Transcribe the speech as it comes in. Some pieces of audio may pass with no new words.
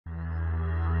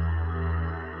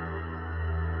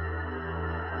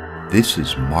This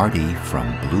is Marty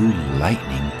from Blue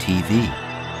Lightning TV.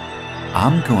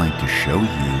 I'm going to show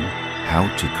you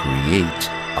how to create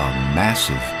a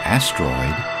massive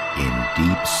asteroid in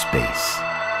deep space.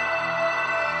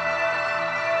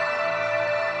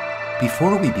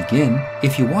 Before we begin,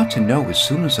 if you want to know as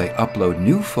soon as I upload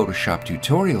new Photoshop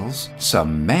tutorials,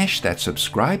 mash that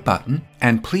subscribe button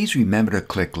and please remember to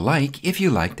click like if you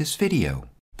like this video.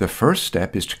 The first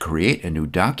step is to create a new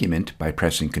document by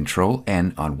pressing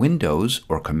Ctrl-N on Windows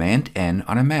or Command-N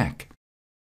on a Mac.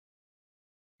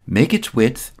 Make its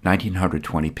width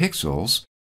 1920 pixels,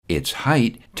 its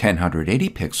height 1080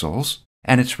 pixels,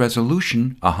 and its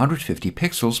resolution 150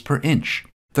 pixels per inch.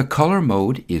 The color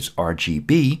mode is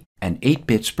RGB and 8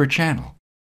 bits per channel.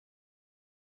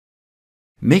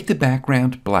 Make the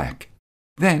background black,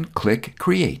 then click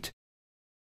Create.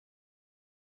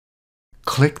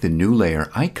 Click the New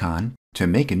Layer icon to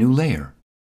make a new layer.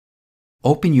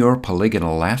 Open your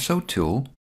polygonal lasso tool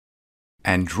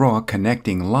and draw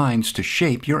connecting lines to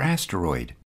shape your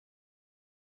asteroid.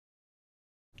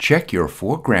 Check your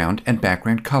foreground and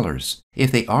background colors.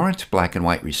 If they aren't black and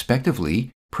white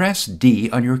respectively, press D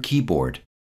on your keyboard.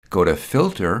 Go to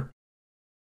Filter,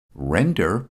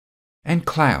 Render, and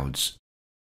Clouds.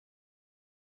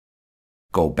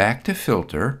 Go back to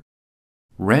Filter,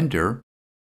 Render,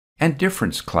 and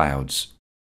Difference Clouds.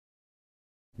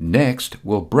 Next,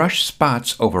 we'll brush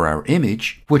spots over our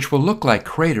image, which will look like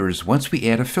craters once we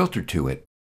add a filter to it.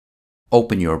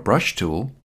 Open your brush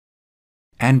tool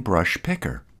and brush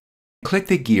picker. Click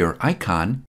the gear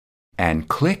icon and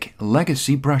click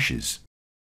Legacy Brushes.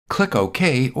 Click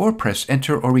OK or press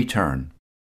Enter or Return.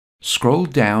 Scroll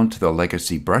down to the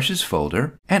Legacy Brushes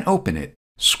folder and open it.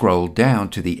 Scroll down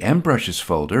to the M-Brushes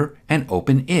folder and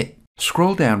open it.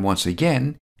 Scroll down once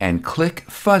again and click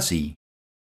Fuzzy.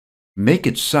 Make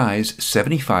its size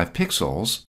 75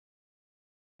 pixels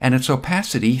and its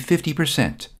opacity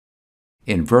 50%.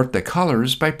 Invert the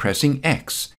colors by pressing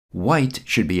X. White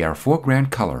should be our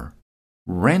foreground color.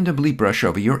 Randomly brush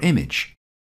over your image.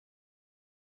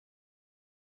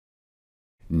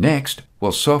 Next,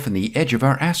 we'll soften the edge of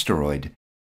our asteroid.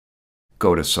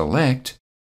 Go to Select,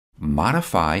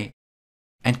 Modify,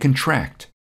 and Contract.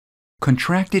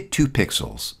 Contract it 2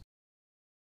 pixels.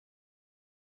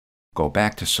 Go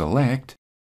back to Select,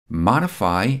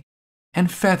 Modify, and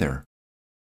Feather.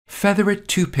 Feather it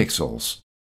 2 pixels.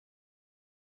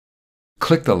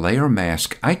 Click the Layer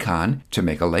Mask icon to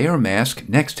make a layer mask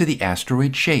next to the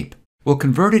asteroid shape. We'll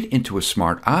convert it into a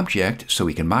smart object so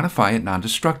we can modify it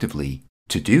non-destructively.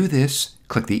 To do this,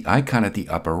 click the icon at the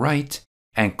upper right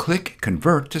and click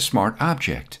Convert to Smart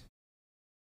Object.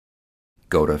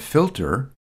 Go to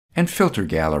Filter and Filter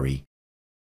Gallery.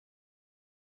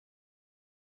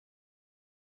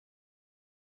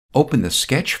 Open the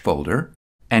Sketch folder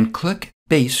and click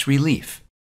Base Relief.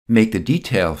 Make the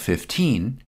detail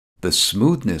 15, the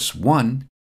smoothness 1,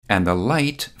 and the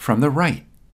light from the right.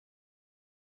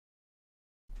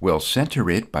 We'll center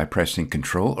it by pressing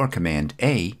Ctrl or Command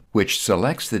A, which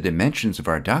selects the dimensions of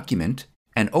our document,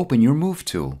 and open your Move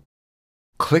tool.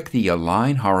 Click the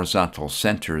Align Horizontal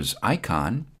Centers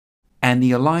icon and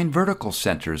the Align Vertical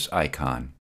Centers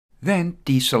icon. Then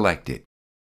deselect it.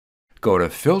 Go to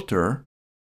Filter,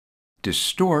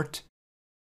 Distort,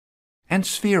 and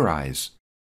Spherize.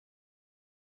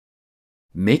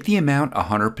 Make the amount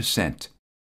 100%.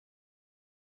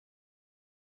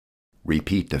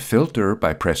 Repeat the filter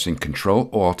by pressing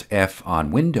Ctrl-Alt-F on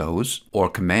Windows or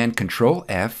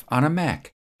Command-Control-F on a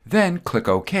Mac. Then click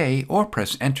OK or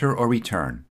press Enter or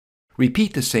Return.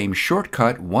 Repeat the same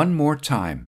shortcut one more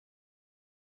time.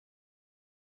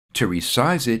 To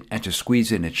resize it and to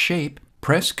squeeze in its shape,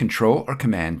 press Ctrl or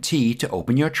Command-T to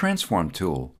open your Transform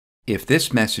tool. If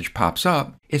this message pops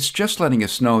up, it's just letting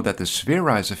us know that the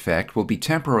Spherize effect will be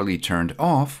temporarily turned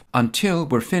off until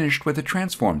we're finished with the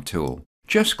Transform tool.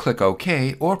 Just click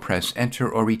OK or press Enter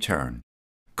or Return.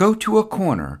 Go to a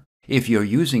corner. If you're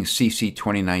using CC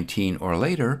 2019 or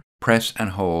later, press and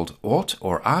hold Alt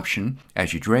or Option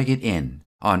as you drag it in.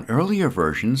 On earlier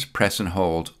versions, press and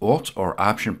hold Alt or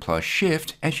Option plus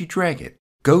Shift as you drag it.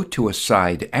 Go to a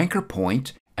side anchor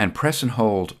point and press and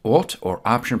hold Alt or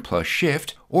Option plus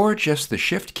Shift or just the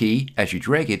Shift key as you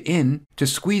drag it in to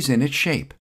squeeze in its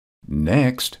shape.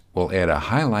 Next, we'll add a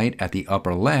highlight at the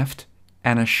upper left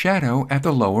and a shadow at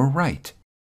the lower right.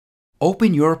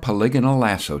 Open your polygonal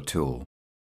lasso tool.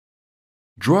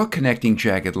 Draw connecting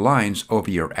jagged lines over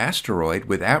your asteroid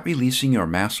without releasing your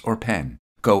mouse or pen.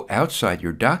 Go outside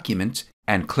your document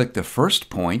and click the first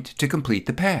point to complete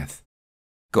the path.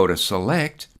 Go to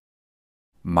Select,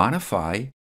 Modify,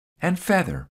 and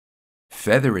Feather.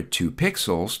 Feather it 2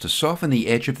 pixels to soften the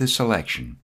edge of the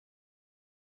selection.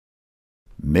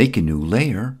 Make a new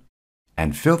layer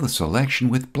and fill the selection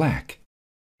with black.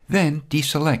 Then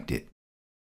deselect it.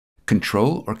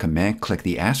 Control or Command-click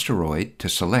the asteroid to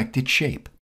select its shape.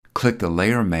 Click the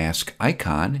Layer Mask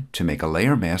icon to make a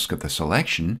layer mask of the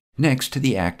selection next to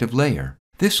the active layer.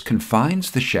 This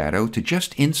confines the shadow to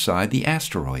just inside the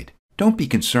asteroid. Don't be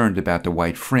concerned about the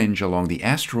white fringe along the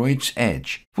asteroid's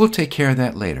edge. We'll take care of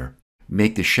that later.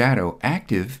 Make the shadow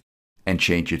active and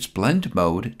change its blend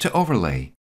mode to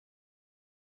overlay.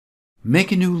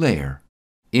 Make a new layer.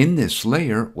 In this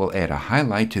layer, we'll add a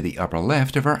highlight to the upper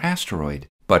left of our asteroid.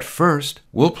 But first,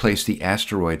 we'll place the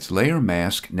asteroid's layer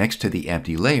mask next to the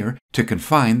empty layer to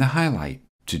confine the highlight.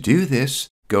 To do this,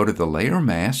 go to the Layer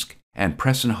Mask and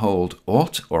press and hold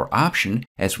Alt or Option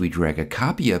as we drag a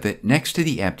copy of it next to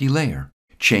the empty layer.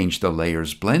 Change the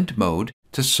layer's blend mode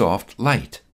to Soft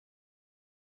Light.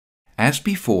 As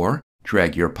before,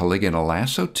 drag your polygonal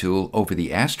lasso tool over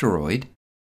the asteroid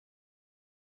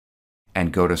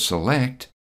and go to Select,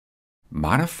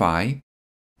 Modify,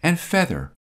 and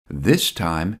Feather. This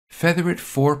time, feather it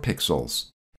 4 pixels.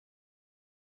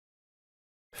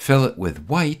 Fill it with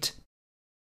white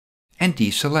and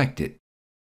deselect it.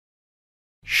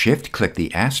 Shift-click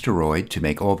the asteroid to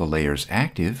make all the layers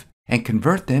active and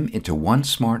convert them into one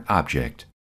smart object.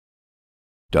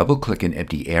 Double-click an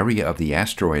empty area of the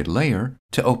asteroid layer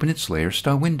to open its Layer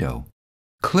Style window.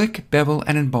 Click Bevel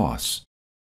and Emboss.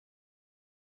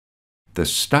 The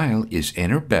style is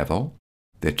Inner Bevel,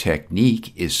 the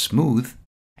technique is Smooth,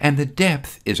 and the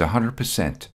depth is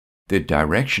 100%. The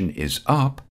direction is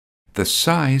up, the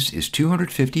size is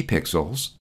 250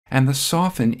 pixels, and the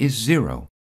soften is 0.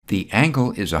 The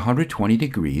angle is 120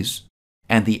 degrees,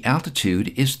 and the altitude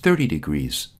is 30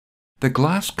 degrees. The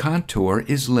gloss contour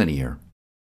is linear.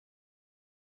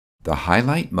 The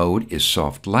highlight mode is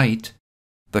Soft Light,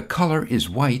 the color is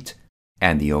white,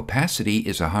 and the opacity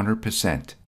is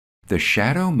 100%. The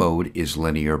shadow mode is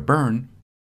Linear Burn,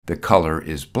 the color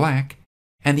is black,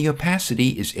 and the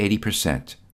opacity is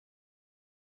 80%.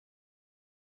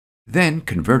 Then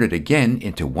convert it again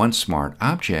into one smart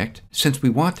object since we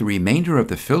want the remainder of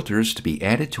the filters to be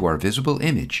added to our visible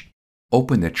image.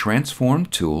 Open the Transform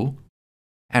tool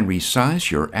and resize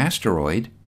your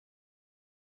asteroid,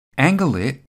 angle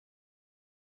it,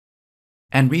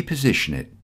 and reposition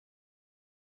it.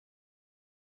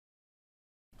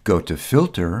 Go to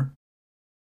Filter,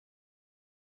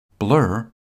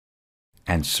 Blur,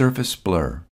 and Surface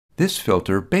Blur. This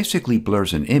filter basically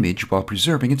blurs an image while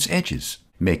preserving its edges.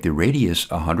 Make the radius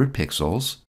 100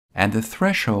 pixels and the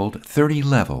threshold 30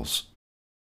 levels.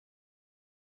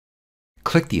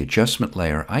 Click the Adjustment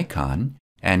Layer icon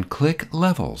and click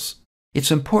Levels.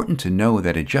 It's important to know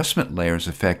that adjustment layers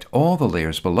affect all the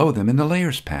layers below them in the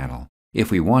Layers panel.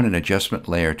 If we want an adjustment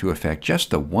layer to affect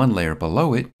just the one layer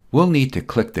below it, we'll need to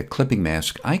click the Clipping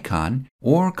Mask icon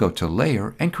or go to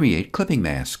Layer and create Clipping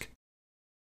Mask.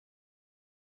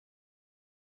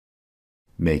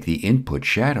 Make the input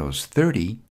shadows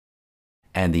 30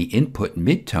 and the input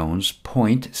midtones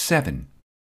 0.7.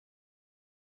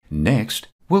 Next,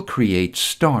 we'll create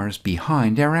stars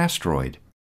behind our asteroid.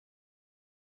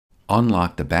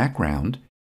 Unlock the background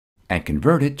and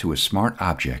convert it to a smart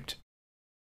object.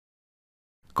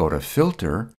 Go to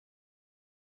Filter,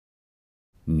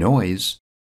 Noise,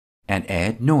 and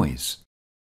add Noise.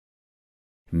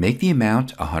 Make the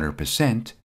amount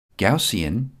 100%,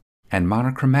 Gaussian, and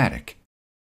monochromatic.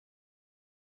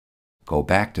 Go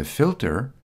back to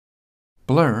Filter,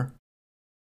 Blur,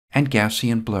 and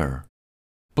Gaussian Blur.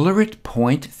 Blur it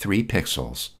 0.3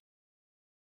 pixels.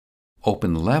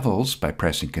 Open Levels by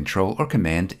pressing Ctrl or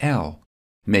Command L.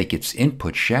 Make its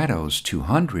input shadows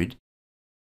 200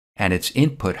 and its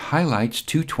input highlights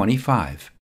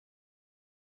 225.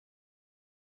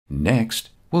 Next,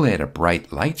 we'll add a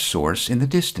bright light source in the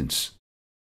distance.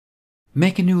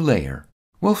 Make a new layer.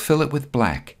 We'll fill it with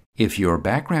black. If your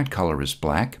background color is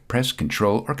black, press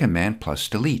Ctrl or Command plus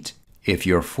Delete. If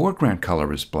your foreground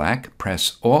color is black,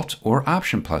 press Alt or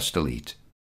Option plus Delete.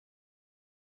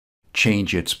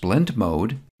 Change its blend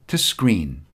mode to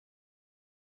Screen.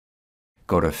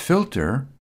 Go to Filter,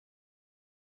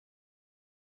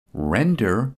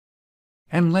 Render,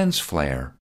 and Lens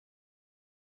Flare.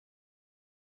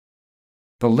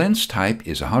 The lens type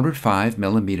is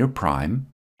 105mm prime,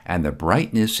 and the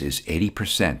brightness is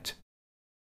 80%.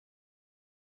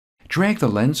 Drag the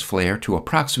lens flare to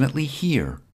approximately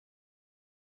here.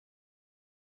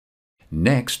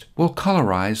 Next, we'll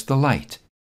colorize the light.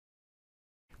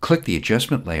 Click the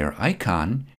Adjustment Layer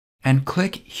icon and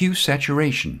click Hue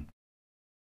Saturation.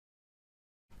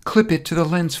 Clip it to the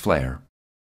lens flare.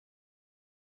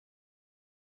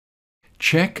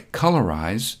 Check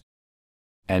Colorize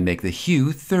and make the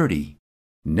hue 30.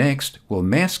 Next, we'll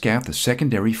mask out the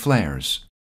secondary flares.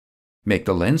 Make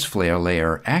the lens flare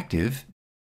layer active,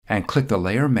 and click the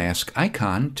layer mask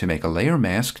icon to make a layer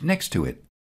mask next to it.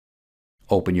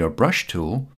 Open your brush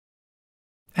tool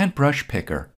and brush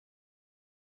picker.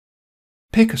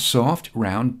 Pick a soft,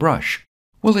 round brush.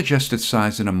 We'll adjust its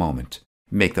size in a moment.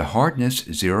 Make the hardness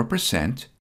 0%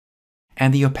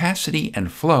 and the opacity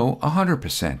and flow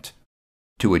 100%.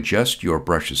 To adjust your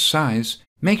brush's size,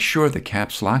 make sure the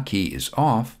caps lock key is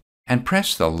off and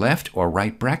press the left or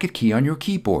right bracket key on your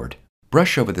keyboard.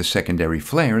 Brush over the secondary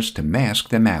flares to mask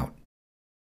them out.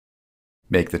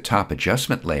 Make the top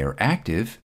adjustment layer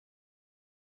active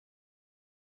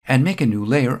and make a new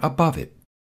layer above it.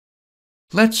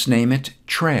 Let's name it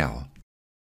Trail.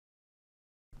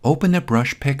 Open the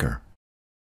brush picker.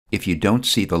 If you don't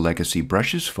see the Legacy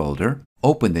Brushes folder,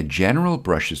 open the General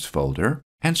Brushes folder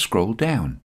and scroll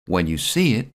down. When you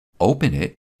see it, open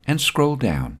it and scroll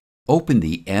down. Open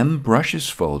the M Brushes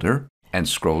folder and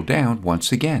scroll down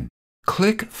once again.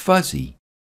 Click Fuzzy.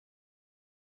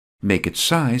 Make its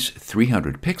size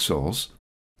 300 pixels,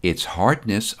 its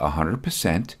hardness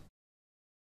 100%,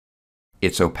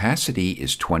 its opacity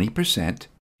is 20%,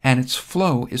 and its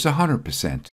flow is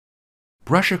 100%.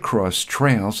 Brush across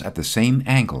trails at the same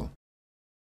angle.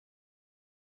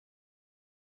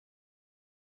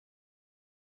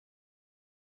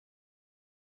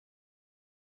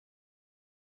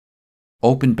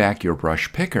 Open back your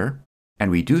brush picker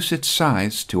and reduce its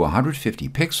size to 150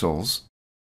 pixels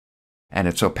and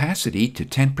its opacity to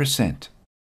 10%.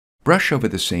 Brush over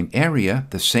the same area,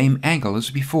 the same angle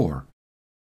as before.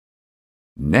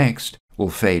 Next, we'll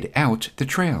fade out the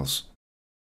trails.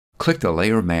 Click the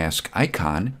Layer Mask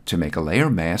icon to make a layer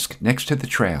mask next to the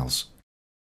trails.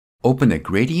 Open the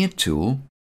Gradient tool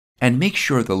and make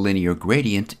sure the linear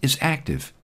gradient is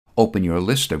active. Open your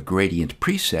list of gradient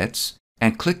presets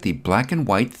and click the black and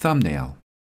white thumbnail.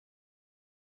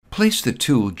 Place the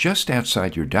tool just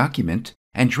outside your document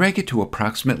and drag it to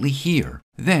approximately here,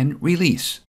 then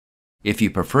release. If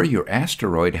you prefer your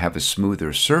asteroid have a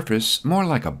smoother surface, more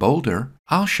like a boulder,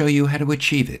 I'll show you how to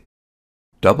achieve it.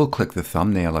 Double-click the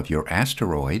thumbnail of your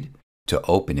asteroid to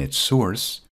open its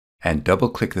source, and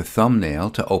double-click the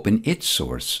thumbnail to open its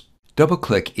source.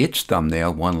 Double-click its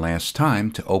thumbnail one last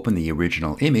time to open the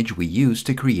original image we used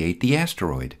to create the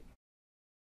asteroid.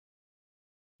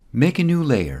 Make a new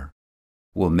layer.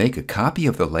 We'll make a copy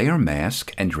of the layer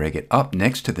mask and drag it up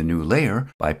next to the new layer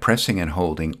by pressing and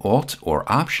holding Alt or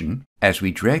Option as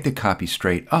we drag the copy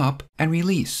straight up and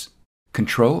release.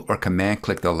 Control or Command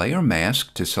click the layer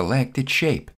mask to select its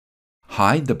shape.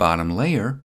 Hide the bottom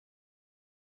layer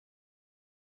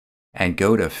and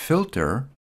go to Filter,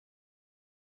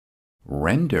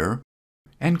 Render,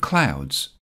 and Clouds.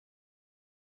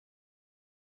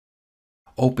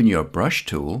 Open your brush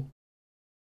tool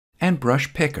and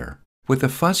brush picker. With the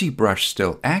fuzzy brush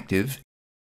still active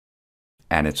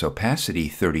and its opacity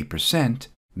 30%,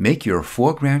 make your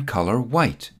foreground color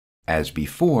white. As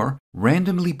before,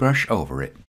 randomly brush over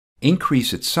it.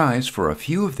 Increase its size for a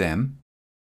few of them,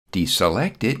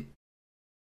 deselect it,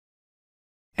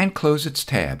 and close its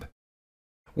tab.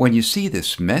 When you see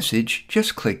this message,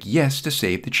 just click Yes to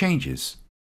save the changes.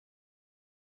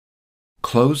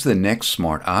 Close the next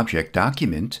Smart Object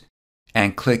document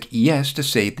and click Yes to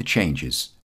save the changes.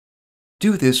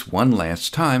 Do this one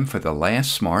last time for the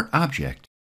last Smart Object.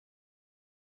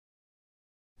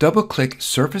 Double-click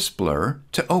Surface Blur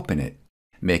to open it.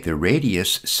 Make the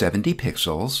radius 70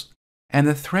 pixels and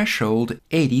the threshold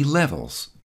 80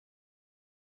 levels.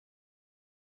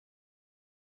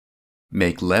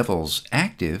 Make levels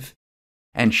active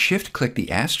and shift-click the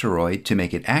asteroid to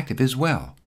make it active as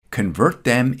well. Convert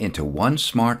them into one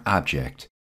Smart Object.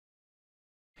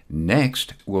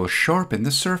 Next, we'll sharpen the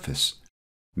surface.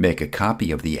 Make a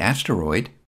copy of the asteroid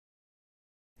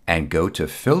and go to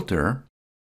Filter,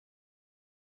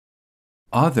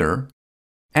 Other,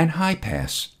 and High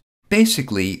Pass.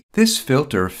 Basically, this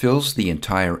filter fills the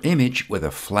entire image with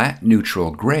a flat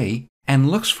neutral gray and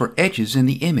looks for edges in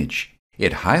the image.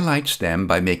 It highlights them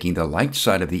by making the light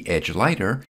side of the edge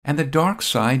lighter and the dark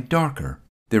side darker.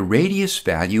 The radius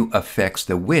value affects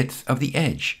the width of the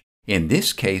edge. In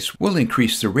this case, we'll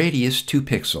increase the radius 2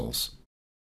 pixels.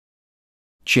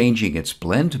 Changing its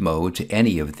blend mode to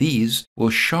any of these will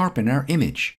sharpen our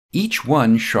image. Each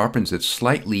one sharpens it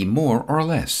slightly more or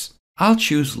less. I'll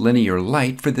choose linear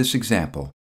light for this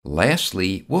example.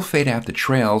 Lastly, we'll fade out the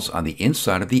trails on the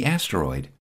inside of the asteroid.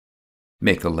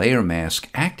 Make the layer mask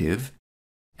active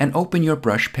and open your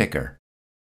brush picker.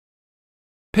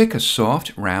 Pick a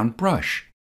soft, round brush.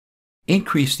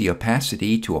 Increase the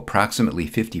opacity to approximately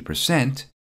 50%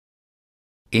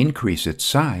 increase its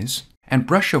size, and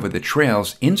brush over the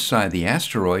trails inside the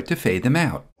asteroid to fade them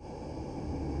out.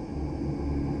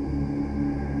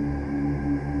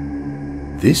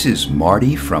 This is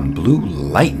Marty from Blue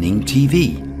Lightning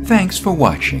TV. Thanks for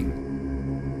watching.